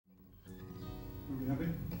You happy?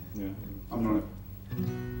 Yeah. I'm not.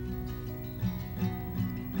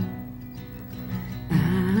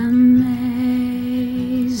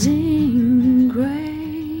 Amazing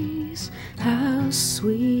grace, how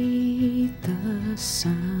sweet the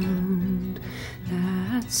sound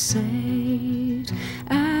that saved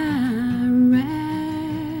a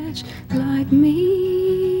wretch like me.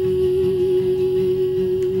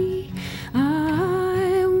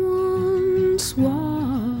 I once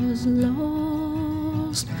was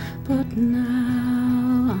lost, but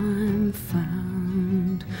now I'm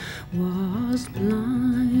found, was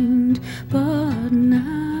blind, but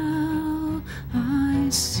now I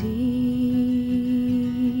see.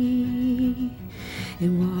 It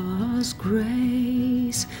was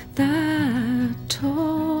grace that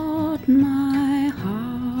taught my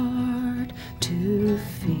heart to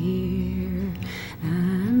fear,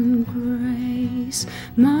 and grace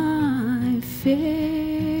my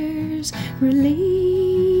fears relieved.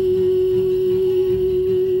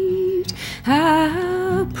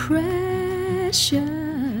 How precious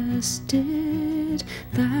did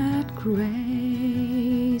that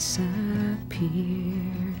grace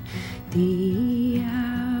appear the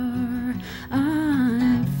hour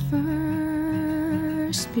I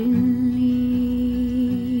first believed.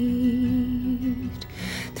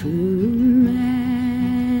 Through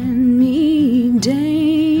many dangers,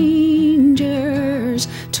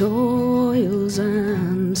 toils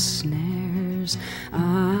and snares,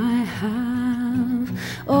 I have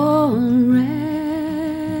already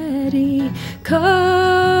come.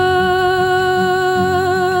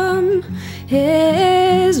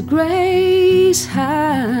 His grace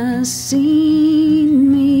has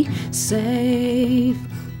seen me safe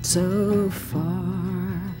so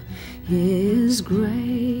far. His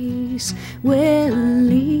grace will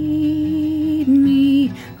lead me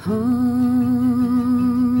home.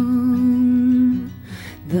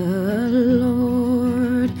 The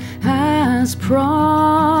Lord has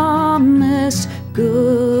promised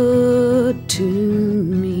good to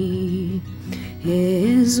me.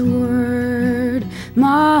 His word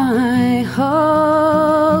my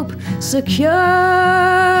hope secures.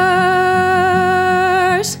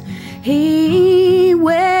 He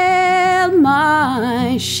will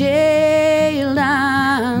my shield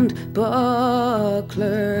and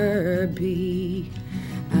buckler be,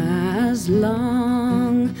 as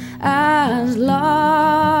long as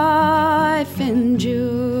life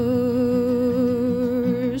endures.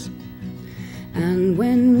 And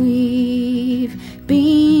when we've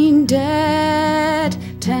been dead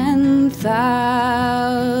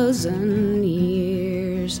 10,000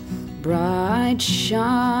 years, bright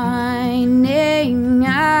shining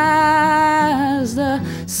as the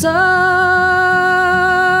sun,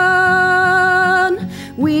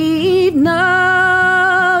 we've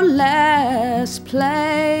no less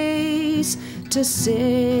place to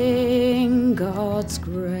sing God's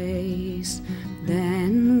grace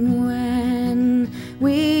than when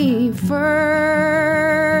we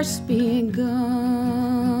first begun.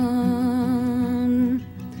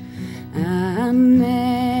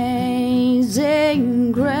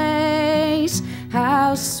 Amazing grace,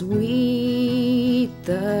 how sweet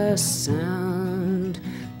the sound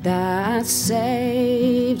that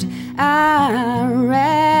saved a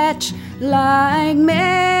wretch like me.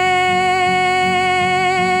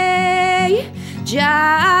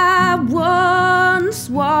 I once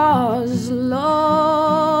was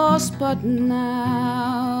lost, but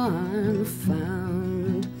now I'm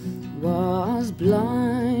found, was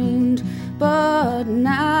blind, but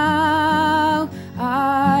now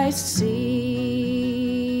I see.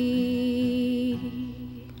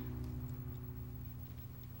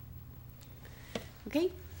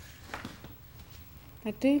 Okay?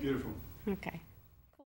 That do? Beautiful. Okay.